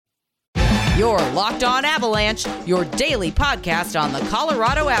Your Locked On Avalanche, your daily podcast on the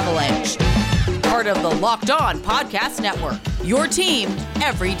Colorado Avalanche. Part of the Locked On Podcast Network, your team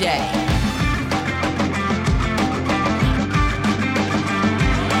every day.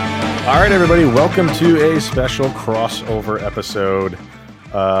 All right, everybody, welcome to a special crossover episode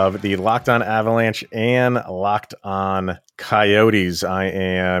of the Locked On Avalanche and Locked On Coyotes. I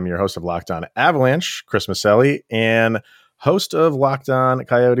am your host of Locked On Avalanche, Chris Maselli, and host of Locked On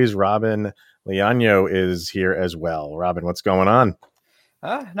Coyotes, Robin Leano, is here as well. Robin, what's going on?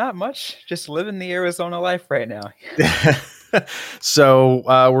 Not much. Just living the Arizona life right now. So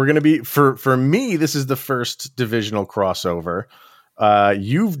we're going to be, for me, this is the first divisional crossover.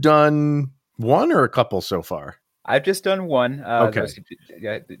 You've done one or a couple so far? I've just done one. Okay. I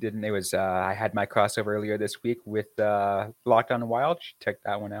had my crossover earlier this week with Locked On Wild. Check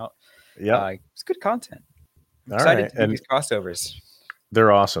that one out. Yeah, it's good content. All Excited right. to do these crossovers.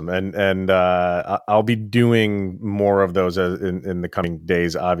 They're awesome, and I'll be doing more of those in the coming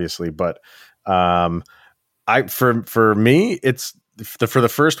days, obviously. But for me, it's for the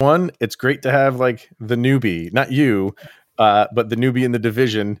first one. It's great to have like the newbie, not you, but the newbie in the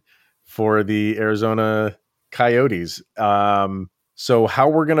division for the Arizona Coyotes. So how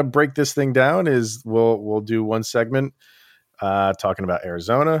we're gonna break this thing down is we'll do one segment talking about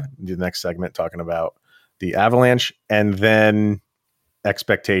Arizona, do the next segment talking about the Avalanche, and then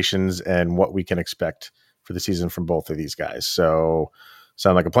expectations and what we can expect for the season from both of these guys. So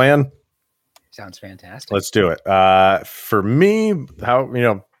sound like a plan? Sounds fantastic. Let's do it. For me,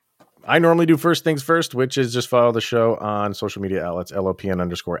 I normally do first things first, which is just follow the show on social media outlets,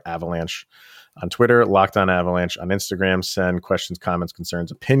 LOPN_Avalanche on Twitter, Locked On Avalanche on Instagram. Send questions, comments,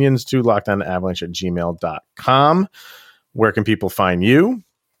 concerns, opinions to lockedonavalanche@gmail.com. Where can people find you?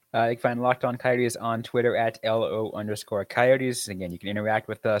 You can find Locked On Coyotes on Twitter at LO_Coyotes. Again, you can interact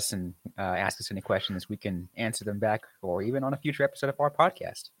with us and ask us any questions. We can answer them back, or even on a future episode of our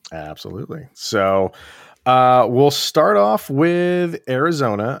podcast. Absolutely. So we'll start off with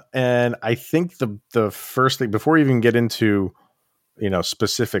Arizona. And I think the first thing, before we even get into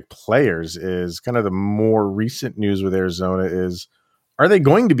specific players, is kind of the more recent news with Arizona is, are they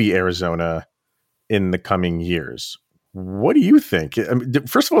going to be Arizona in the coming years? What do you think? I mean,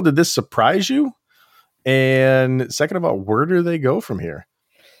 first of all, did this surprise you? And second of all, where do they go from here?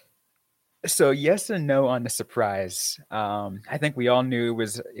 So yes and no on the surprise. I think we all knew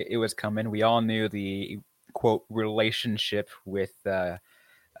it was coming. We all knew the quote relationship with the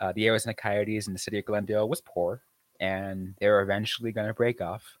Arizona Coyotes and the city of Glendale was poor, and they were eventually going to break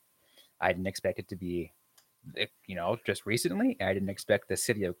off. I didn't expect it to be, just recently. I didn't expect the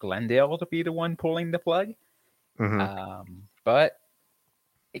city of Glendale to be the one pulling the plug. Mm-hmm. But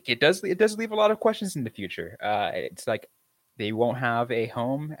it does leave a lot of questions in the future. It's like they won't have a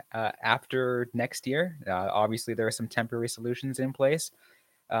home after next year. Obviously, there are some temporary solutions in place,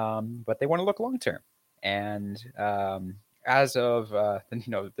 but they want to look long term. And as of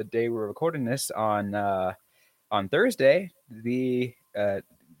the day we're recording this on Thursday, the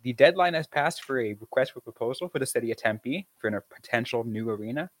deadline has passed for a request for proposal for the city of Tempe for a potential new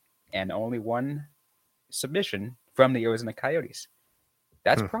arena, and only one submission from the Arizona Coyotes.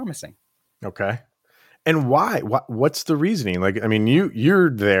 That's promising. Okay. And why? What's the reasoning? Like, I mean, you're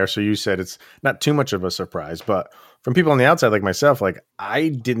there, so you said it's not too much of a surprise, but from people on the outside like myself, like, I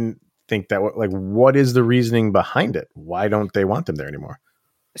didn't think that, like, what is the reasoning behind it? Why don't they want them there anymore?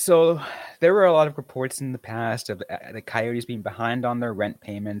 So there were a lot of reports in the past of the Coyotes being behind on their rent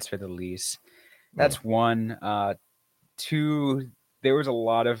payments for the lease. That's one. Two, there was a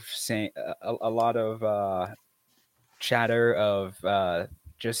lot of chatter of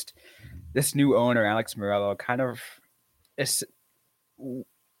just this new owner, Alex Morello, kind of, to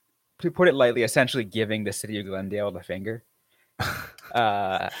put it lightly, essentially giving the city of Glendale the finger.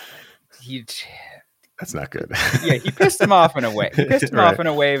 That's not good. Yeah, he pissed them off in a way. He pissed them off in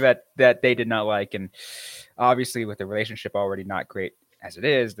a way that they did not like. And obviously, with the relationship already not great as it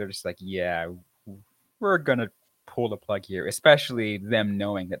is, they're just like, yeah, we're going to pull the plug here, especially them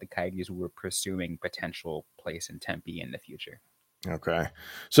knowing that the Coyotes were pursuing potential place in Tempe in the future. Okay.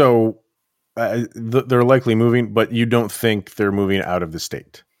 So they're likely moving, but you don't think they're moving out of the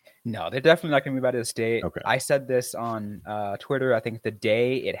state? No, they're definitely not going to move out of the state. Okay. I said this on Twitter. I think the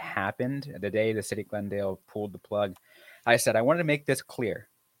day it happened, the day the city of Glendale pulled the plug, I said, I wanted to make this clear.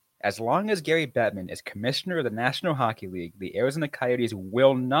 As long as Gary Bettman is commissioner of the National Hockey League, the Arizona Coyotes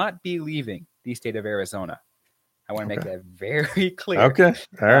will not be leaving the state of Arizona. I want to make that very clear. Okay.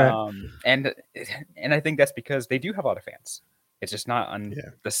 All right. And I think that's because they do have a lot of fans. It's just not on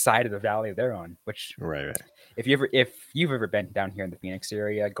the side of the valley they're on. Which right. If you've ever been down here in the Phoenix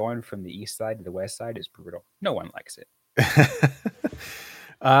area, going from the east side to the west side is brutal. No one likes it.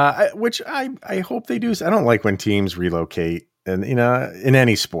 Which I hope they do. I don't like when teams relocate, and in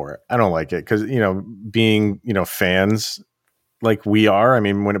any sport, I don't like it because being fans like we are. I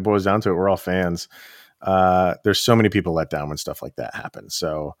mean, when it boils down to it, we're all fans. There's so many people let down when stuff like that happens.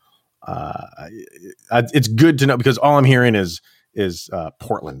 So it's good to know, because all I'm hearing is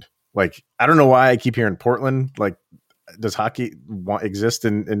Portland. Like, I don't know why I keep hearing Portland. Like, does hockey exist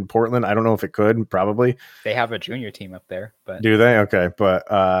in Portland? I don't know if it could. Probably. They have a junior team up there, but do they? Okay, but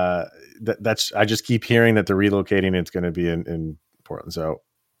that's I just keep hearing that they're relocating. It's going to be in Portland. So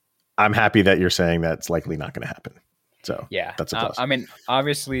I'm happy that you're saying that's likely not going to happen. So yeah, that's a plus. I mean,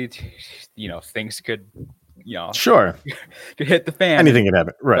 obviously, things could, sure, could hit the fan. Anything can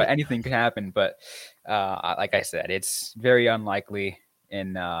happen, right? Anything could happen, but like I said, it's very unlikely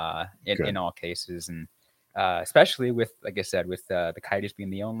in all cases, and especially with, like I said, with the Coyotes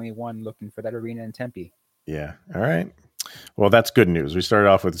being the only one looking for that arena in Tempe. Yeah. All right. Well, that's good news. We started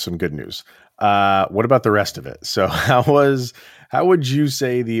off with some good news. What about the rest of it? So how would you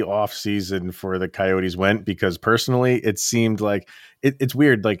say the off season for the Coyotes went? Because personally, it seemed like it's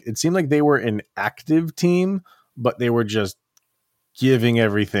weird. Like, it seemed like they were an active team, but they were just giving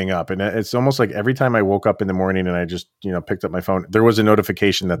everything up. And it's almost like every time I woke up in the morning and I just, picked up my phone, there was a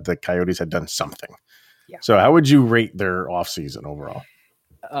notification that the Coyotes had done something. Yeah. So how would you rate their off season overall?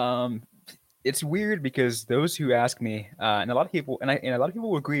 It's weird because those who ask me, and a lot of people, and a lot of people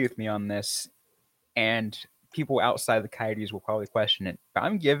will agree with me on this, and people outside the Coyotes will probably question it, but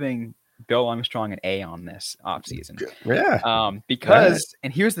I'm giving Bill Armstrong an A on this offseason. Yeah. Because,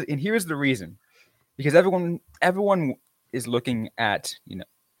 and here's the reason, because everyone is looking at,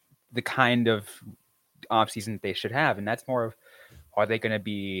 the kind of offseason they should have, and that's more of, are they going to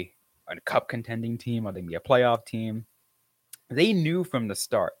be a cup contending team? Are they going to be a playoff team? They knew from the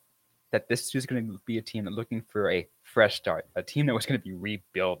start that this was going to be a team that looking for a fresh start, a team that was going to be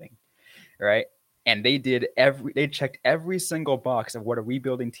rebuilding, right? And they checked every single box of what a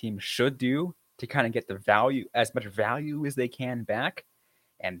rebuilding team should do to kind of get as much value as they can back.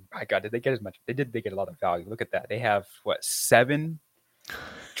 And my God, did they get as much? They get a lot of value. Look at that. They have 7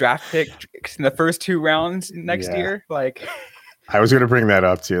 draft picks in the first 2 rounds next year. Like, I was going to bring that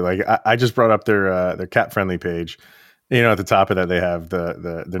up too. Like, I just brought up their cap friendly page. At the top of that, they have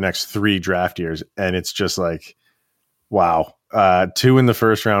the next 3 draft years, and it's just like, wow, 2 in the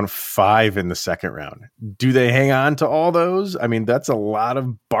first round, 5 in the second round. Do they hang on to all those? I mean, that's a lot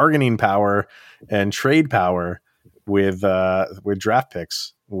of bargaining power and trade power with draft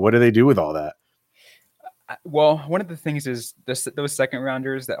picks. What do they do with all that? Well, one of the things is those second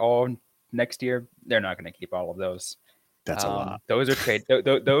rounders that all next year, they're not going to keep all of those. That's a lot. Those are trade.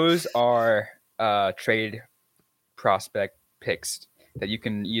 Those are trade prospect picks that you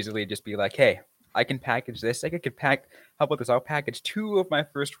can easily just be like, hey, I can package this. How about this? I'll package 2 of my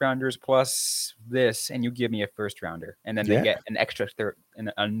first rounders plus this, and you give me a first rounder, and then they get an extra third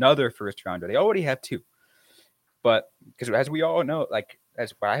and another first rounder. They already have 2, but because as we all know, like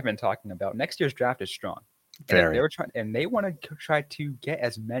as what I've been talking about, next year's draft is strong. And they want to try to get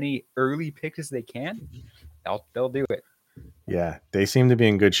as many early picks as they can. They'll do it. Yeah, they seem to be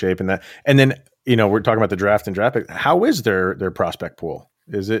in good shape in that. And then, we're talking about the draft and draft pick. How is their prospect pool?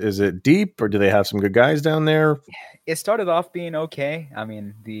 Is it deep, or do they have some good guys down there? It started off being okay. I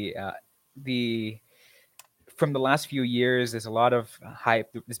mean, from the last few years, there's a lot of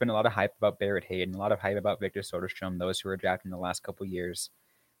hype. There's been a lot of hype about Barrett Hayden, a lot of hype about Victor Soderstrom, those who were drafted in the last couple of years.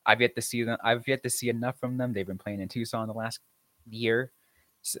 I've yet to see enough from them. They've been playing in Tucson the last year,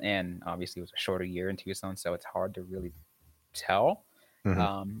 and obviously it was a shorter year in Tucson, so it's hard to really tell.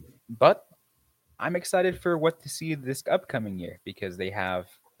 Mm-hmm. But I'm excited for what to see this upcoming year, because they have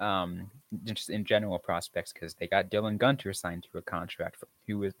just in general prospects, because they got Dylan Gunter signed to a contract.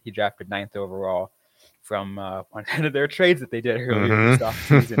 He drafted 9th overall from one of their trades that they did earlier this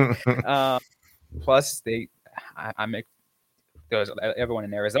offseason. Plus, everyone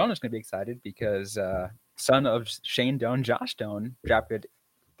in Arizona is going to be excited because son of Shane Doan, Josh Doan, drafted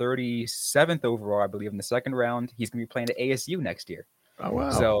 37th overall, I believe, in the second round. He's going to be playing at ASU next year. Oh,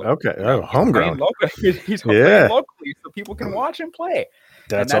 wow. So, okay. Homegrown. He's playing locally, so people can watch him play.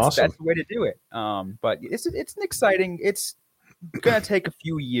 That's awesome. That's the way to do it. But it's an exciting. It's going to take a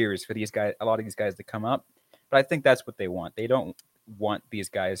few years for these guys, a lot of these guys, to come up. But I think that's what they want. They don't want these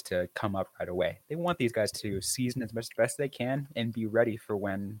guys to come up right away. They want these guys to season as best they can and be ready for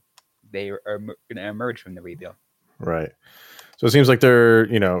when they are going to emerge from the rebuild. Right. So it seems like they're,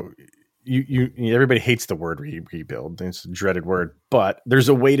 everybody hates the word rebuild. It's a dreaded word, but there's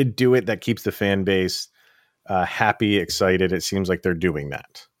a way to do it that keeps the fan base happy, excited. It seems like they're doing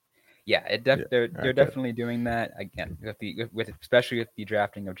that. Yeah, they're definitely doing that again with especially with the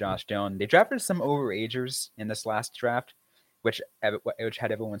drafting of Josh Jones. They drafted some overagers in this last draft, which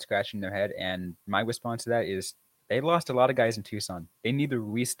had everyone scratching their head. And my response to that is they lost a lot of guys in Tucson. They need to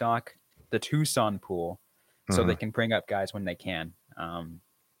restock the Tucson pool so they can bring up guys when they can. And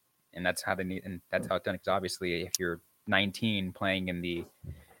that's how they need, and that's how it's done. Because obviously, if you're 19 playing in the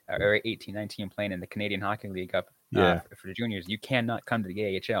or 18, 19 playing in the Canadian Hockey League up for the juniors, you cannot come to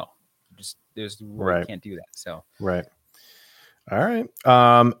the AHL. You can't do that. So right. All right.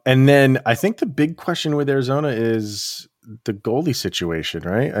 And then I think the big question with Arizona is the goalie situation,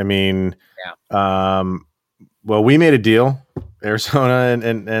 right? I mean, well, we made a deal. Arizona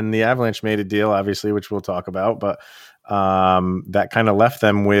and the Avalanche made a deal, obviously, which we'll talk about, but that kind of left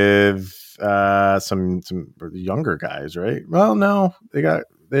them with some younger guys, right? Well, no,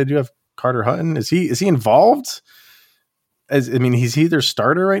 they do have Carter Hutton. Is he involved? He's either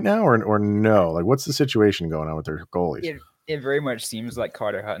starter right now or no. Like, what's the situation going on with their goalies? It very much seems like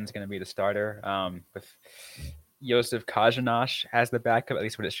Carter Hutton's going to be the starter. With Josef Kajanash as the backup, at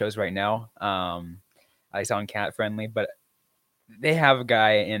least what it shows right now. I saw on Cat Friendly, but they have a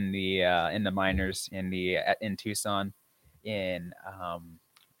guy in the minors in Tucson in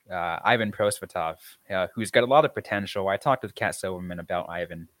Ivan Prosvetov, who's got a lot of potential. I talked with Kat Silverman about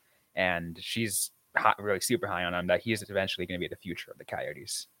Ivan, and she's really super high on him, that he's eventually going to be the future of the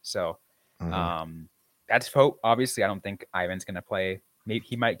Coyotes. So that's hope. Obviously, I don't think Ivan's going to play. Maybe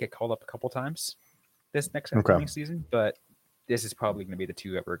he might get called up a couple times this next upcoming season, but this is probably going to be the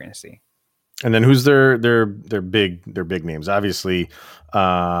two that we're going to see. And then who's their big names? Obviously,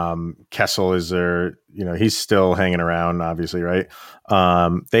 Kessel is their, he's still hanging around, obviously, right?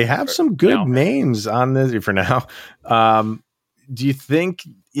 They have some good names on this for now. Do you think,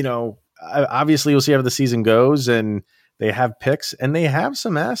 obviously we'll see how the season goes, and they have picks and they have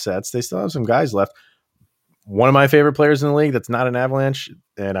some assets. They still have some guys left. One of my favorite players in the league that's not an Avalanche,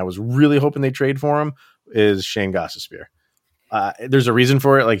 and I was really hoping they trade for him, is Shane Gostisbehere. There's a reason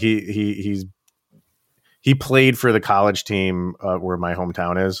for it. Like he played for the college team where my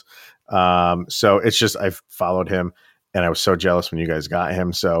hometown is. So it's just, I've followed him and I was so jealous when you guys got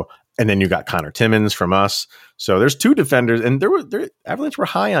him. So, and then you got Connor Timmins from us. So there's two defenders, and Avalanche were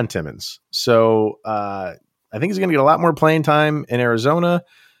high on Timmins. So I think he's going to get a lot more playing time in Arizona.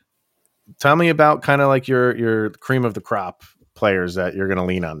 Tell me about kind of like your cream of the crop players that you're going to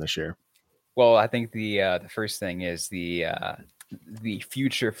lean on this year. Well, I think the first thing is the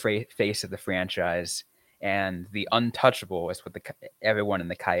future face of the franchise, and the untouchable is what everyone in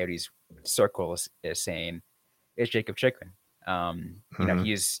the Coyotes circle is saying, is Jacob Chychrun.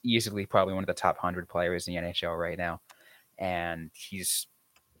 He's easily probably one of the top 100 players in the NHL right now, and he's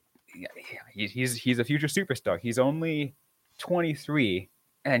a future superstar. He's only 23,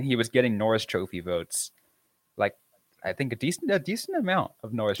 and he was getting Norris Trophy votes. Like, I think a decent amount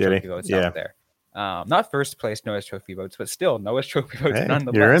of Norris Trophy votes out there. Not first place Norris Trophy votes, but still Norris Trophy votes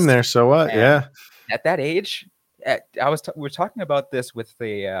nonetheless. You're in there, so what? And at that age, we're talking about this with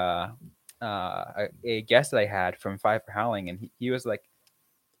a guest that I had from Five for Howling, and he was like,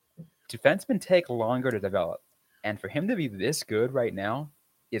 defensemen take longer to develop, and for him to be this good right now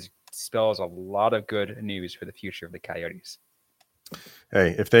spells a lot of good news for the future of the Coyotes.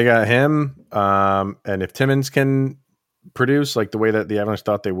 Hey, if they got him, and if Timmins can produce like the way that the Avalanche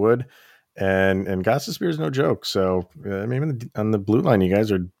thought they would, and Gostisbehere is no joke. So maybe on the blue line, you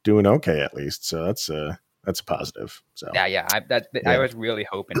guys are doing okay at least. So that's a positive. So I was really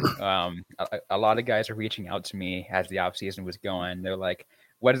hoping. A lot of guys are reaching out to me as the offseason was going. They're like,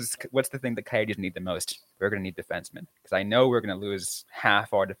 what's the thing the Coyotes need the most? We're going to need defensemen, because I know we're going to lose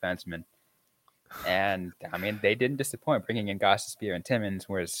half our defensemen. And I mean, they didn't disappoint. Bringing in Gostisbehere and Timmins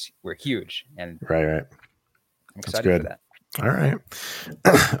were huge, and right. I'm excited for that. All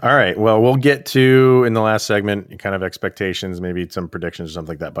right. Well, we'll get to, in the last segment, kind of expectations, maybe some predictions or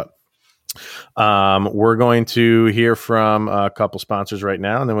something like that. But we're going to hear from a couple sponsors right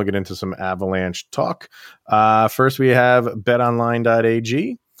now, and then we'll get into some Avalanche talk. First, we have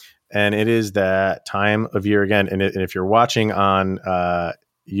betonline.ag, and it is that time of year again. And if you're watching on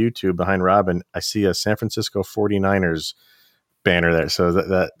YouTube behind Robin, I see a San Francisco 49ers banner there. So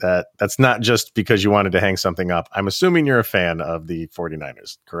that's not just because you wanted to hang something up. I'm assuming you're a fan of the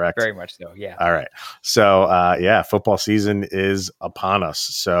 49ers, correct? Very much so, yeah. All right. So, football season is upon us.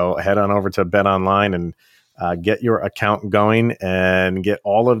 So head on over to Bet Online and Get your account going and get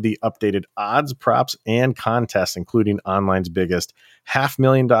all of the updated odds, props, and contests, including online's biggest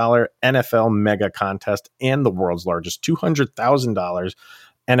 $500,000 NFL mega contest and the world's largest $200,000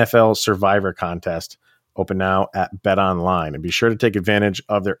 NFL Survivor contest. Open now at BetOnline. And be sure to take advantage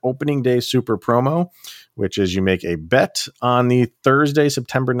of their opening day super promo, which is you make a bet on the Thursday,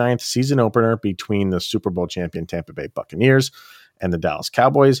 September 9th season opener between the Super Bowl champion Tampa Bay Buccaneers and the Dallas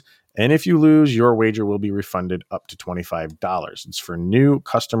Cowboys. And if you lose, your wager will be refunded up to $25. It's for new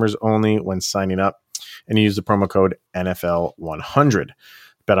customers only when signing up, and you use the promo code NFL100.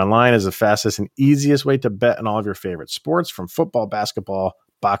 BetOnline is the fastest and easiest way to bet on all of your favorite sports, from football, basketball,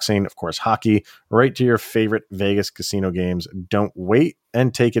 boxing, of course, hockey, right to your favorite Vegas casino games. Don't wait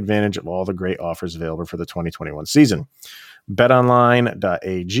and take advantage of all the great offers available for the 2021 season.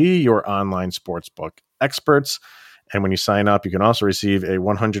 BetOnline.ag, your online sportsbook experts. And when you sign up, you can also receive a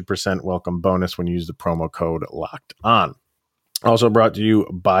 100% welcome bonus when you use the promo code Locked On. Also brought to you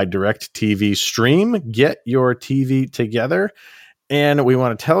by DirecTV Stream. Get your TV together. And we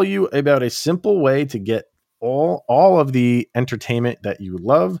want to tell you about a simple way to get all of the entertainment that you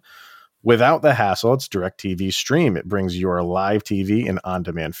love without the hassle. It's DirecTV Stream. It brings your live TV and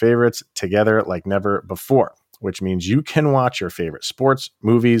on-demand favorites together like never before, which means you can watch your favorite sports,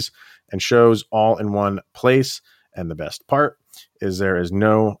 movies, and shows all in one place. And the best part is there is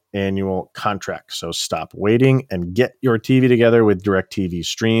no annual contract. So stop waiting and get your TV together with DirecTV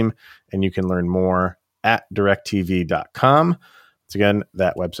Stream. And you can learn more at directtv.com. Once again,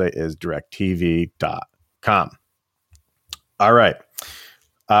 that website is directtv.com. All right.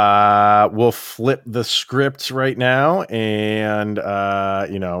 We'll flip the script right now and,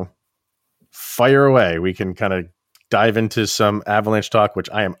 fire away. We can kind of dive into some Avalanche talk, which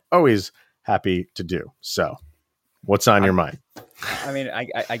I am always happy to do. So what's on your mind? I mean,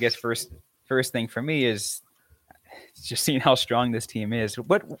 I guess first thing for me is just seeing how strong this team is.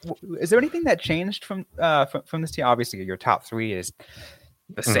 What is there anything that changed from this team? Obviously, your top three is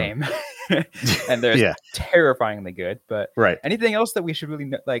the same, and they're terrifyingly good. But right, anything else that we should really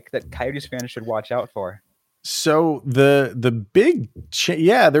like that Coyotes fans should watch out for? So the big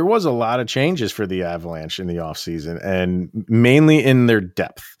there was a lot of changes for the Avalanche in the offseason, and mainly in their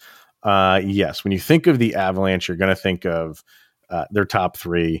depth. Yes, when you think of the Avalanche, you're going to think of their top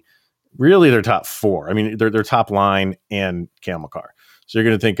three, really their top four. I mean, their top line and Cale Makar. So you're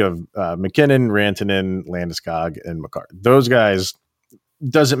going to think of McKinnon, Rantanen, Landeskog, and Makar. Those guys,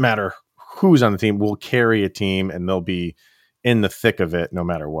 doesn't matter who's on the team, will carry a team, and they'll be in the thick of it no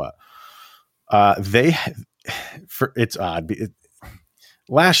matter what. It's odd.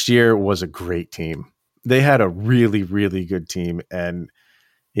 Last year was a great team. They had a really, really good team, and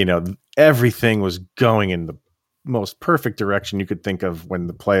everything was going in the most perfect direction you could think of when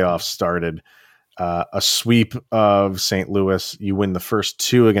the playoffs started. A sweep of St. Louis, you win the first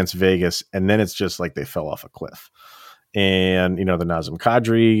two against Vegas, and then it's just like they fell off a cliff. And, the Nazem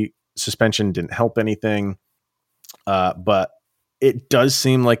Kadri suspension didn't help anything. But it does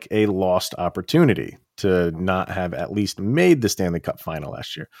seem like a lost opportunity to not have at least made the Stanley Cup final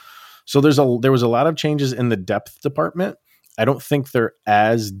last year. So there was a lot of changes in the depth department. I don't think they're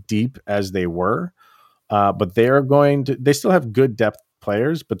as deep as they were, but they still have good depth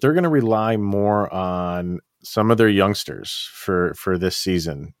players, but they're going to rely more on some of their youngsters for this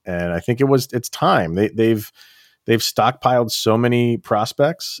season. And I think it's time. They've stockpiled so many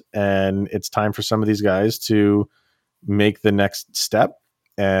prospects, and it's time for some of these guys to make the next step.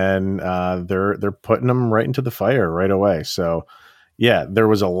 And they're putting them right into the fire right away. So yeah, there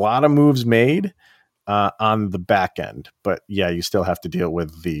was a lot of moves made on the back end, but yeah, you still have to deal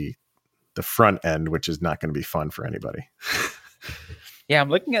with the front end, which is not going to be fun for anybody. Yeah, I'm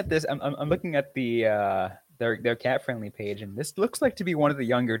looking at this. I'm looking at their cat friendly page, and this looks like to be one of the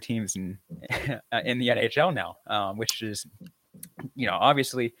younger teams in the NHL now, which is,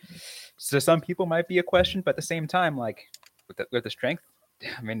 obviously, so some people might be a question, but at the same time, like with the strength,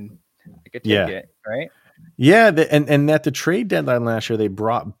 I mean, I could take it, right? Yeah, and at the trade deadline last year, they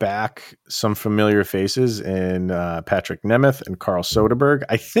brought back some familiar faces in Patrick Nemeth and Carl Soderberg.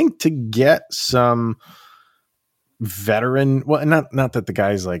 I think to get some veteran, well, not that the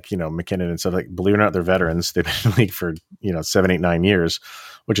guys like McKinnon and stuff, like, believe it or not, they're veterans. They've been in the league for 7, 8, 9 years,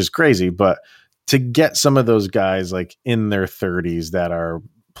 which is crazy. But to get some of those guys like in their 30s that are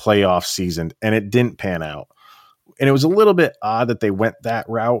playoff seasoned, and it didn't pan out, and it was a little bit odd that they went that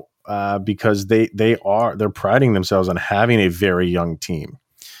route. Because they're priding themselves on having a very young team.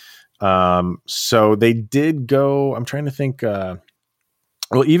 So they did go, I'm trying to think,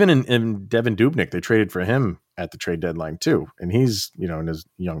 even in Devin Dubnyk, they traded for him at the trade deadline too. And he's, in his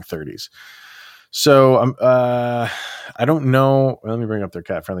young 30s. So I don't know. Let me bring up their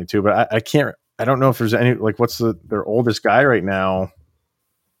cat friendly too, but I don't know if there's any, like, what's their oldest guy right now?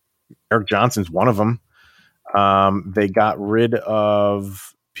 Eric Johnson's one of them. They got rid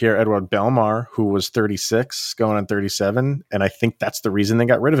of Pierre-Edouard Bellemare, who was 36 going on 37. And I think that's the reason they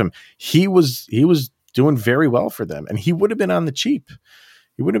got rid of him. He was doing very well for them, and he would have been on the cheap.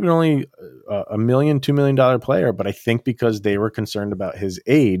 He would have been only $1 million, $2 million player, but I think because they were concerned about his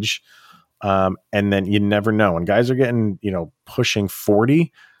age, and then you never know. And guys are getting, pushing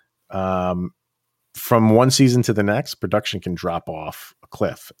 40, from one season to the next, production can drop off a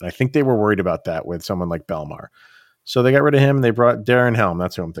cliff. And I think they were worried about that with someone like Bellemare. So they got rid of him. They brought Darren Helm.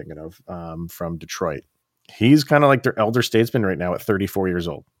 That's who I'm thinking of, from Detroit. He's kind of like their elder statesman right now at 34 years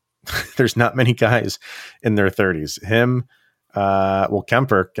old. There's not many guys in their 30s. Him,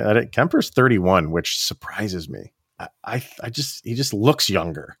 Kemper's 31, which surprises me. He just looks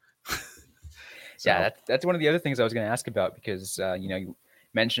younger. So. Yeah, that's one of the other things I was going to ask about, because you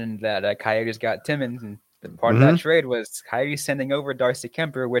mentioned that Coyotes got Timmins, and part of that trade was Coyotes sending over Darcy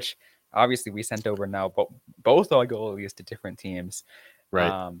Kuemper, which obviously we sent over now both our goalies to different teams,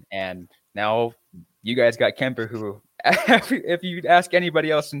 right? And now you guys got Kuemper, who if you ask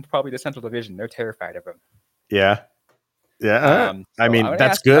anybody else in probably the Central Division, they're terrified of him. Yeah. I mean,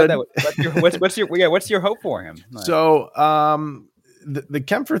 that's good. What's your hope for him? So, the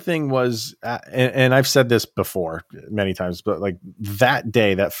Kuemper thing was, and I've said this before many times, but like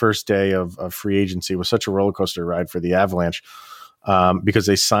that first day of free agency was such a roller coaster ride for the Avalanche, because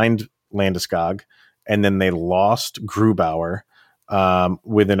they signed Landeskog and then they lost Grubauer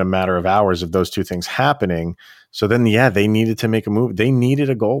within a matter of hours of those two things happening. So then, they needed to make a move. They needed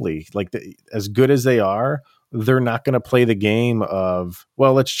a goalie. Like, as good as they are, they're not going to play the game of,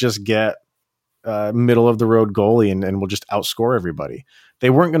 well, let's just get middle of the road goalie and we'll just outscore everybody. They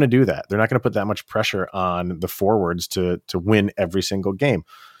weren't going to do that. They're not going to put that much pressure on the forwards to win every single game.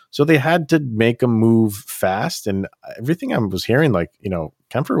 So they had to make a move fast. And everything I was hearing, like,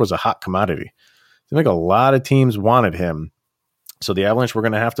 Kuemper was a hot commodity. I think a lot of teams wanted him. So the Avalanche were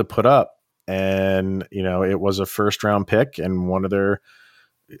going to have to put up, and, it was a first round pick and one of their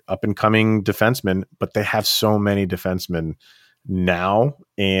up and coming defensemen, but they have so many defensemen now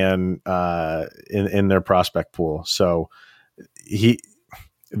and in their prospect pool. So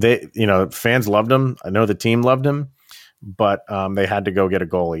fans loved him. I know the team loved him, but they had to go get a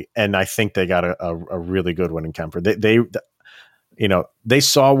goalie, and I think they got a really good one in Kuemper. They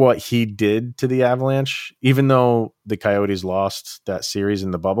saw what he did to the Avalanche, even though the Coyotes lost that series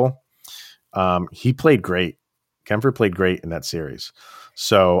in the bubble. He played great. Kuemper played great in that series.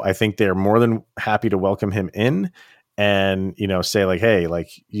 So I think they're more than happy to welcome him in and, say like, hey, like,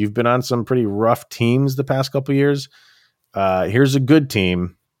 you've been on some pretty rough teams the past couple of years. Here's a good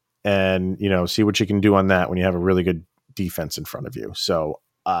team, and, see what you can do on that when you have a really good defense in front of you. So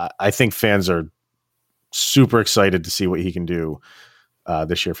I think fans are super excited to see what he can do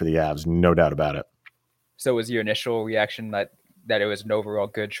this year for the Avs. No doubt about it. So was your initial reaction that it was an overall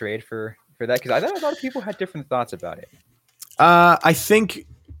good trade for that? Because I thought a lot of people had different thoughts about it. I think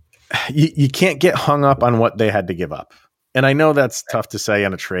you can't get hung up on what they had to give up. And I know that's tough to say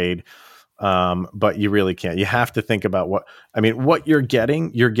on a trade, but you really can't. You have to think about what you're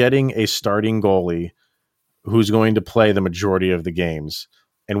getting. You're getting a starting goalie who's going to play the majority of the games.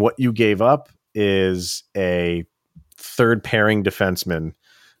 And what you gave up is a third pairing defenseman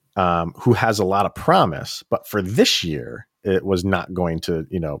who has a lot of promise, but for this year, it was not going to,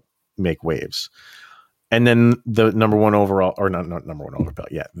 make waves. And then the number one overall, or not number one overall,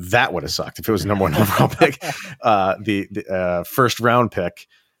 yeah, that would have sucked if it was the number one overall pick, the first round pick.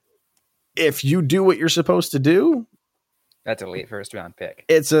 If you do what you're supposed to do, that's a late first round pick.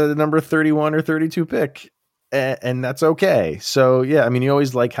 It's a number 31 or 32 pick, and that's okay. So yeah, you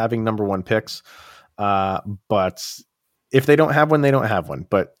always like having number one picks, but if they don't have one, they don't have one.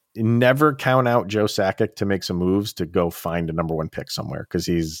 But never count out Joe Sakic to make some moves to go find a number one pick somewhere, because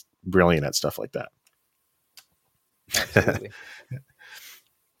he's brilliant at stuff like that. Absolutely.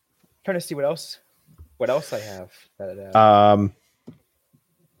 Trying to see what else I have.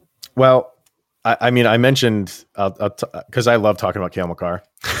 Well, I mentioned because I love talking about Cale Makar.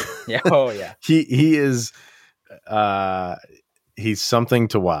 Yeah. Oh yeah. He is. He's something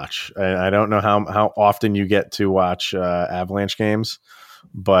to watch. I don't know how often you get to watch Avalanche games,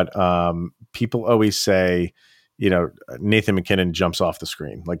 but people always say, Nathan MacKinnon jumps off the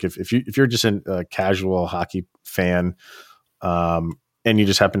screen. Like if you're just a casual hockey fan, and you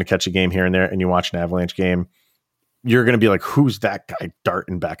just happen to catch a game here and there, and you watch an Avalanche game, you're going to be like, who's that guy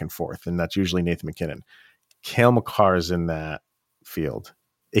darting back and forth? And that's usually Nathan MacKinnon. Cale Makar is in that field.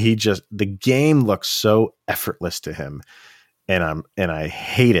 the game looks so effortless to him, and I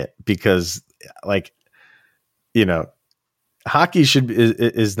hate it because, like, you know, hockey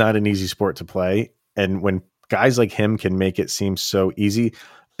is not an easy sport to play, and when guys like him can make it seem so easy,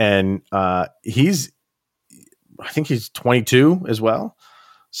 and I think he's 22 as well.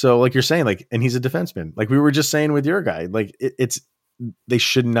 So like you're saying, like, and he's a defenseman, like we were just saying with your guy, like they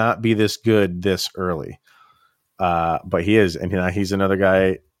should not be this good this early. But he is, and he's another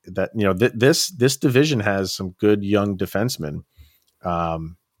guy that, you know, this division has some good young defensemen.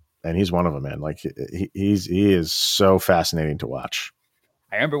 And he's one of them, man. Like he is so fascinating to watch.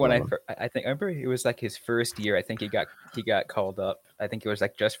 I remember when I remember it was like his first year. I think he got called up. I think it was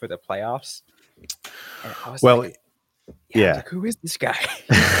like just for the playoffs. And I was like, like, who is this guy?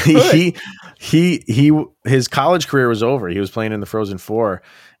 His college career was over. He was playing in the Frozen Four,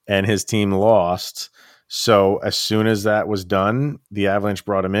 and his team lost. So as soon as that was done, the Avalanche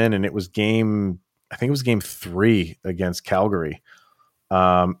brought him in, and it was game 3 against Calgary.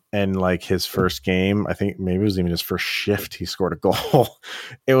 And like his first game, I think maybe it was even his first shift, he scored a goal.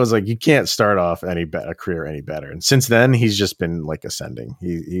 It was like, you can't start off a career any better. And since then, he's just been like ascending.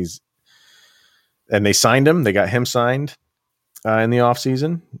 And they signed him. They got him signed in the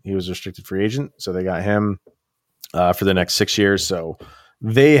offseason. He was a restricted free agent, so they got him for the next 6 years. So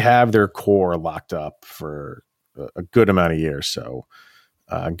they have their core locked up for a good amount of years. So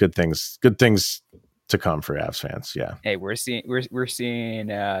good things to come for Avs fans. Yeah. Hey, we're seeing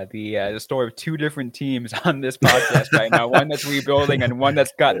the story of two different teams on this podcast right now. One that's rebuilding and one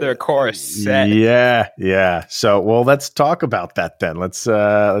that's got their core set. Yeah. So, well, let's talk about that then. Let's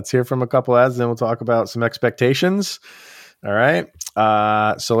hear from a couple ads, then we'll talk about some expectations. All right.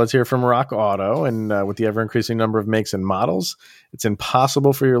 So let's hear from Rock Auto. And with the ever increasing number of makes and models, it's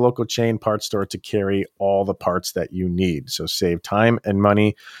impossible for your local chain parts store to carry all the parts that you need. So save time and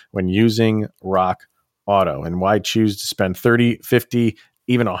money when using Rock Auto. And why choose to spend 30, 50,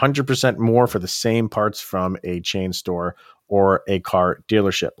 even 100% more for the same parts from a chain store or a car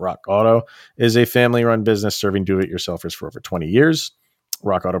dealership? Rock Auto is a family-run business serving do-it-yourselfers for over 20 years.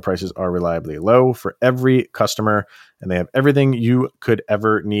 Rock Auto prices are reliably low for every customer, and they have everything you could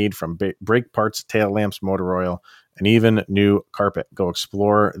ever need, from brake parts, tail lamps, motor oil, and even new carpet. Go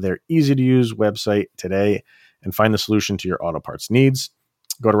explore their easy-to-use website today and find the solution to your auto parts needs.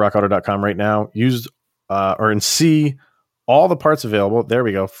 Go to rockauto.com right now. Use and see all the parts available. There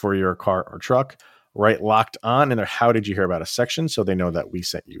we go, for your car or truck. Right, Locked On in their How Did You Hear About Us section, so they know that we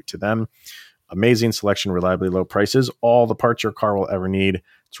sent you to them. Amazing selection, reliably low prices, all the parts your car will ever need.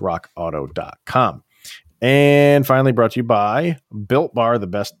 It's rockauto.com. And finally, brought to you by Built Bar, the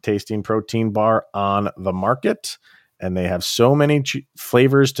best tasting protein bar on the market. And they have so many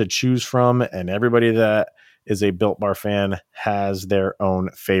flavors to choose from, and everybody that is a Built Bar fan has their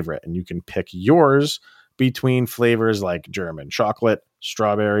own favorite. And you can pick yours between flavors like German chocolate,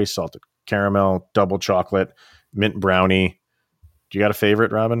 strawberry, salted caramel, double chocolate, mint brownie. Do you got a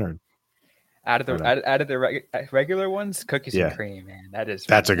favorite, Robin? Or out of the regular ones, cookies and cream, man.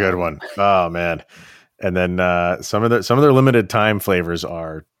 That's a good one. Oh man. And then some of their limited time flavors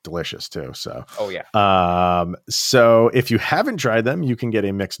are delicious too. So so if you haven't tried them, you can get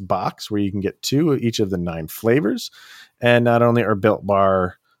a mixed box where you can get 2 of each of the 9 flavors. And not only are Built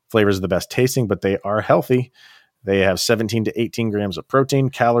Bar flavors the best tasting, but they are healthy. They have 17 to 18 grams of protein.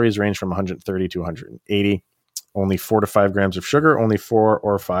 Calories range from 130 to 180. Only 4 to 5 grams of sugar. Only 4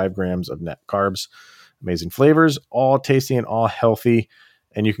 or 5 grams of net carbs. Amazing flavors, all tasty and all healthy.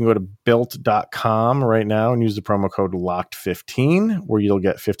 And you can go to built.com right now and use the promo code LOCKED15, where you'll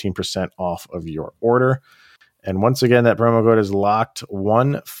get 15% off of your order. And once again, that promo code is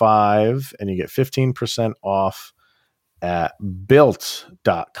LOCKED15, and you get 15% off at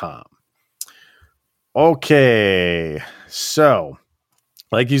built.com. Okay. So,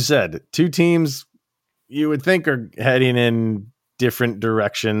 like you said, 2 teams you would think are heading in different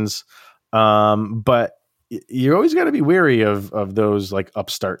directions. But you always got to be wary of those like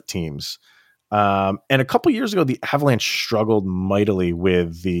upstart teams. And a couple years ago, the Avalanche struggled mightily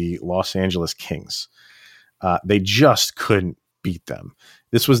with the Los Angeles Kings. They just couldn't beat them.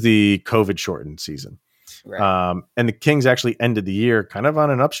 This was the COVID shortened season. Right. And the Kings actually ended the year kind of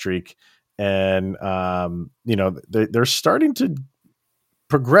on an upstreak, and they're starting to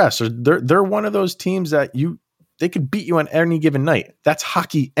progress. Or they're one of those teams that they could beat you on any given night. That's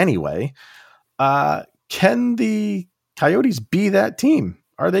hockey anyway. Can the Coyotes be that team?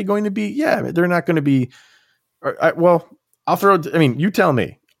 Are they going to be? Yeah, they're not going to be. Well, you tell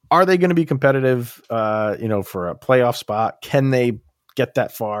me. Are they going to be competitive? For a playoff spot? Can they get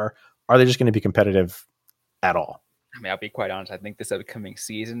that far? Are they just going to be competitive at all? mean, I'll be quite honest. I think this upcoming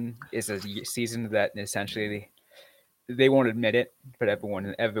season is a season that essentially they won't admit it, but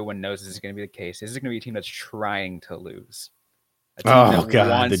everyone knows this is going to be the case. This is going to be a team that's trying to lose. A team that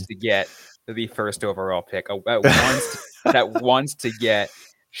wants to get the first overall pick. That wants to get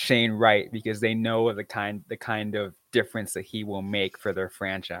Shane Wright because they know the kind of difference that he will make for their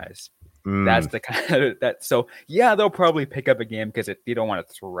franchise. That's the kind of that. So yeah, they'll probably pick up a game because you don't want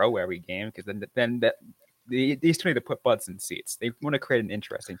to throw every game because then these two need to put butts in seats. They want to create an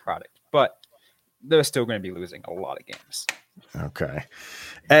interesting product, but they're still going to be losing a lot of games. Okay,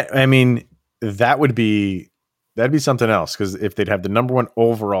 I mean that'd be something else because if they'd have the number 1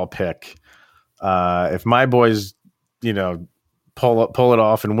 overall pick, if my boys, pull it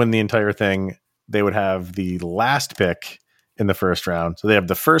off and win the entire thing, they would have the last pick in the first round. So they have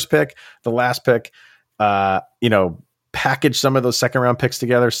the first pick, the last pick, package some of those second round picks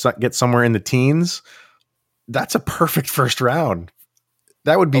together, get somewhere in the teens. That's a perfect first round.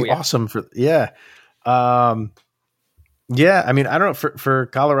 That would be awesome I mean, I don't know for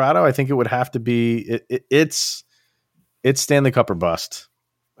Colorado, I think it would have to be, it's Stanley Cup or bust.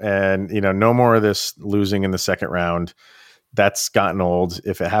 And, no more of this losing in the second round. That's gotten old.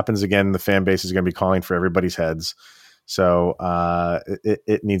 If it happens again, the fan base is going to be calling for everybody's heads. So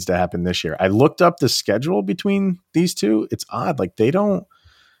it needs to happen this year. I looked up the schedule between these two. It's odd. Like they don't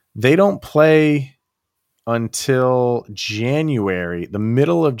play until January, the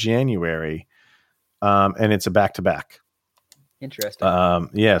middle of January. And it's a back-to-back. Interesting.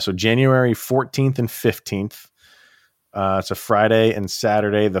 So January 14th and 15th. It's a Friday and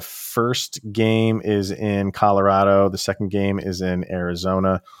Saturday. The first game is in Colorado. The second game is in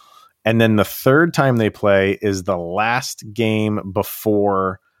Arizona. And then the third time they play is the last game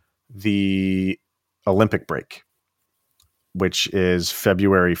before the Olympic break, which is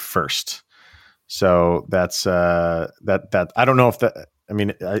February 1st. So that's that. I don't know if that, I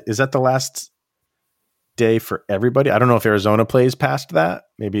mean, is that the last day for everybody? I don't know if Arizona plays past that.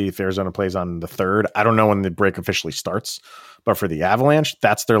 Maybe if Arizona plays on the 3rd, I don't know when the break officially starts, but for the Avalanche,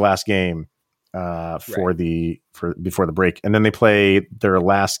 that's their last game before the break. And then they play their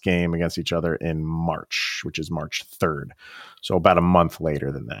last game against each other in March, which is March 3rd. So about a month later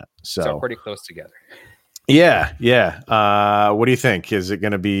than that. So pretty close together. Yeah. What do you think? Is it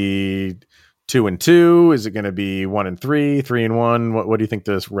going to be 2-2? Is it going to be 1-3, 3-1? What do you think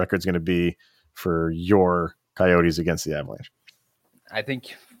this record's going to be for your Coyotes against the Avalanche? I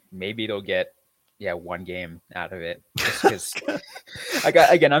think maybe it'll get one game out of it. Just because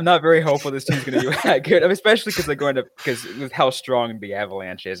I'm not very hopeful this team's going to do that good, especially because with how strong the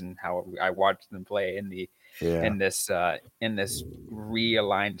Avalanche is and how I watched them play in this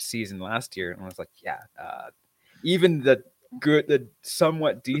realigned season last year, and I was like, even the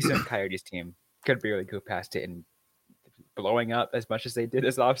somewhat decent Coyotes team could barely go past it, and blowing up as much as they did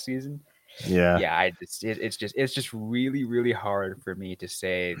this offseason. It's just really, really hard for me to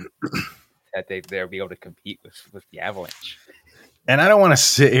say that they'll be able to compete with the Avalanche. And I don't want to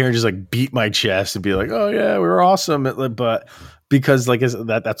sit here and just like beat my chest and be like, oh yeah, we were awesome. But because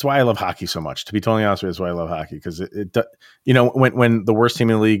that's why I love hockey so much. To be totally honest with you, that's why I love hockey. Because when the worst team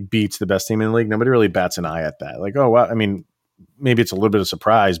in the league beats the best team in the league, nobody really bats an eye at that. Like, oh, well, I mean, maybe it's a little bit of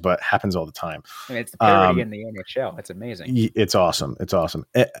surprise, but it happens all the time. I mean, it's the parody in the NHL. It's amazing. It's awesome. It's awesome.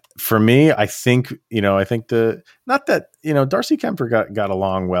 For me, I think not that, Darcy Kuemper got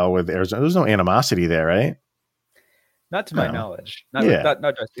along well with Arizona. There's no animosity there, right? Not to my knowledge. Not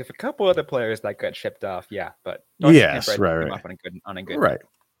just if a couple other players that got shipped off, but Darcy Kuemper came up on a good right.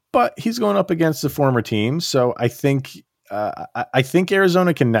 But he's going up against the former team, so I think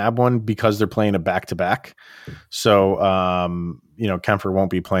Arizona can nab one because they're playing a back-to-back. So Kuemper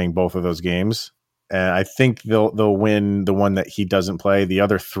won't be playing both of those games, and I think they'll win the one that he doesn't play. The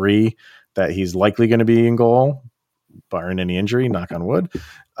other 3 that he's likely going to be in goal, barring any injury, knock on wood.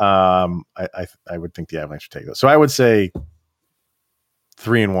 I would think the Avalanche would take those. So I would say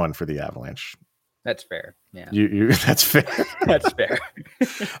 3-1 for the Avalanche. That's fair. Yeah, that's fair. That's fair.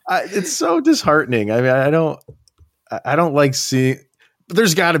 It's so disheartening. I mean, I don't like seeing, but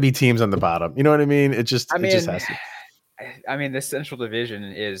there's got to be teams on the bottom. You know what I mean? It just has to. I mean, the Central Division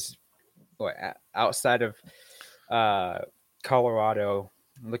is outside of Colorado.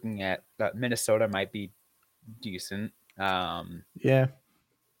 Looking at Minnesota might be decent. Trying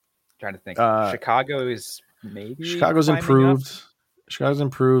to think. Chicago's improved. Chicago's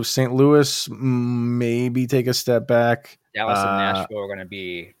improved. St. Louis maybe take a step back. Dallas and Nashville are going to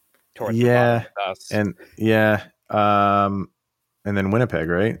be towards the bottom with us. And then Winnipeg,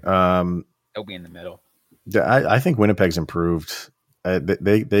 right? They'll be in the middle. I think Winnipeg's improved.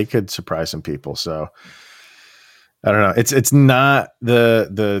 They could surprise some people. So I don't know. It's not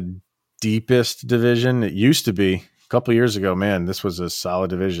the deepest division. It used to be a couple of years ago. Man, this was a solid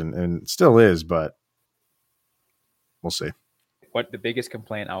division and still is, but we'll see. What the biggest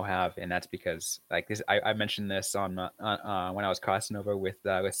complaint I'll have, and that's because like this, I mentioned this on when I was crossing over with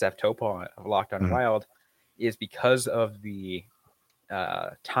Seth Topol of Locked On Wild, is because of the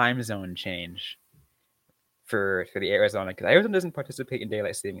time zone change for the Arizona, because Arizona doesn't participate in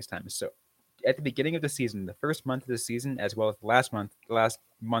daylight savings time. So at the beginning of the season, the first month of the season, as well as the last month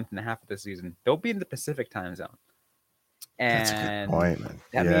and a half of the season, they'll be in the Pacific time zone. And that's a good point, man.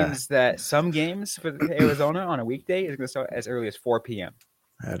 That means that some games for Arizona on a weekday is going to start as early as 4 p.m.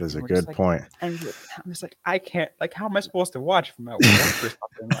 That is a good point. I'm just like, I can't, like, how am I supposed to watch from my work?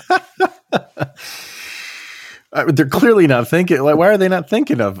 They're clearly not thinking. Like, why are they not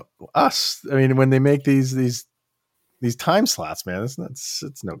thinking of us? I mean, when they make these time slots, man,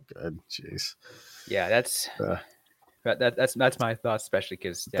 it's no good. Jeez. Yeah, that's my thoughts, especially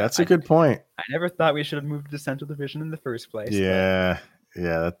because that's a good point. I never thought we should have moved to the Central Division in the first place. Yeah,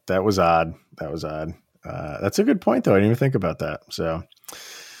 that was odd. That's a good point, though. I didn't even think about that. So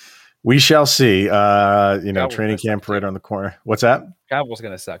we shall see. Training camp right on the corner. What's that? Travel's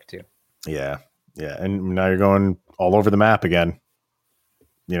gonna suck too. Yeah, and now you're going all over the map again.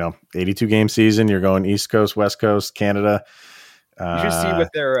 82 game season. You're going East Coast, West Coast, Canada. You should see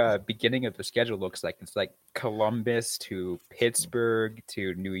what their beginning of the schedule looks like. It's like Columbus to Pittsburgh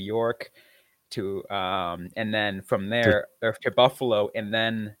to New York to and then from there to Buffalo and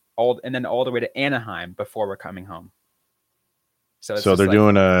then all the way to Anaheim before we're coming home. So they're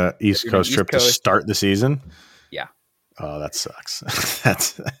doing a East Coast trip to start the season. Yeah. Oh, that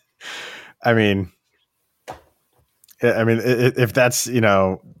sucks. I mean, if that's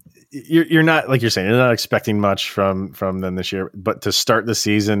you're not, like you're saying, you're not expecting much from them this year, but to start the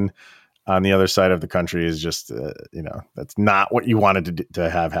season on the other side of the country is just, that's not what you wanted to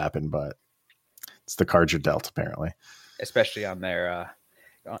have happen, but it's the cards you're dealt, apparently. Especially on their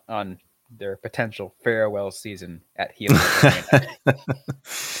potential farewell season at Helios.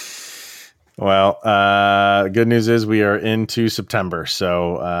 Well, good news is we are into September.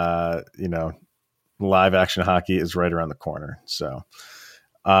 So, live action hockey is right around the corner. So,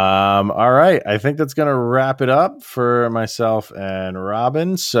 all right. I think that's going to wrap it up for myself and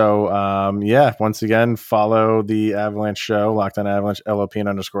Robin. So, once again, follow the Avalanche Show, Locked On Avalanche,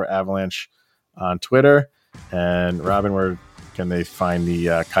 LOPN_Avalanche on Twitter. And Robin, where can they find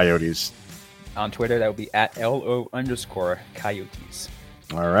the Coyotes? On Twitter, that would be at @LO_Coyotes.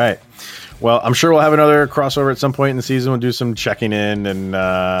 All right. Well, I'm sure we'll have another crossover at some point in the season. We'll do some checking in,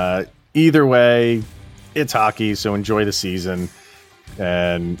 and either way, it's hockey, so enjoy the season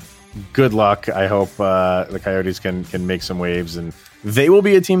and good luck. I hope the Coyotes can make some waves, and they will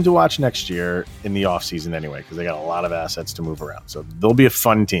be a team to watch next year in the offseason anyway, because they got a lot of assets to move around. So they'll be a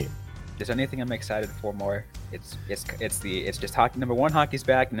fun team. If there's anything I'm excited for more, it's just hockey. Number one, hockey's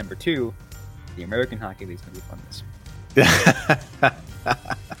back. And number two, the American Hockey League's going to be fun this year.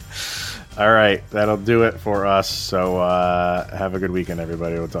 All right, that'll do it for us. So have a good weekend,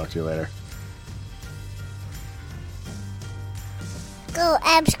 everybody. We'll talk to you later. Go,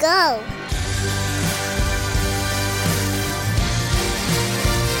 Abs, go.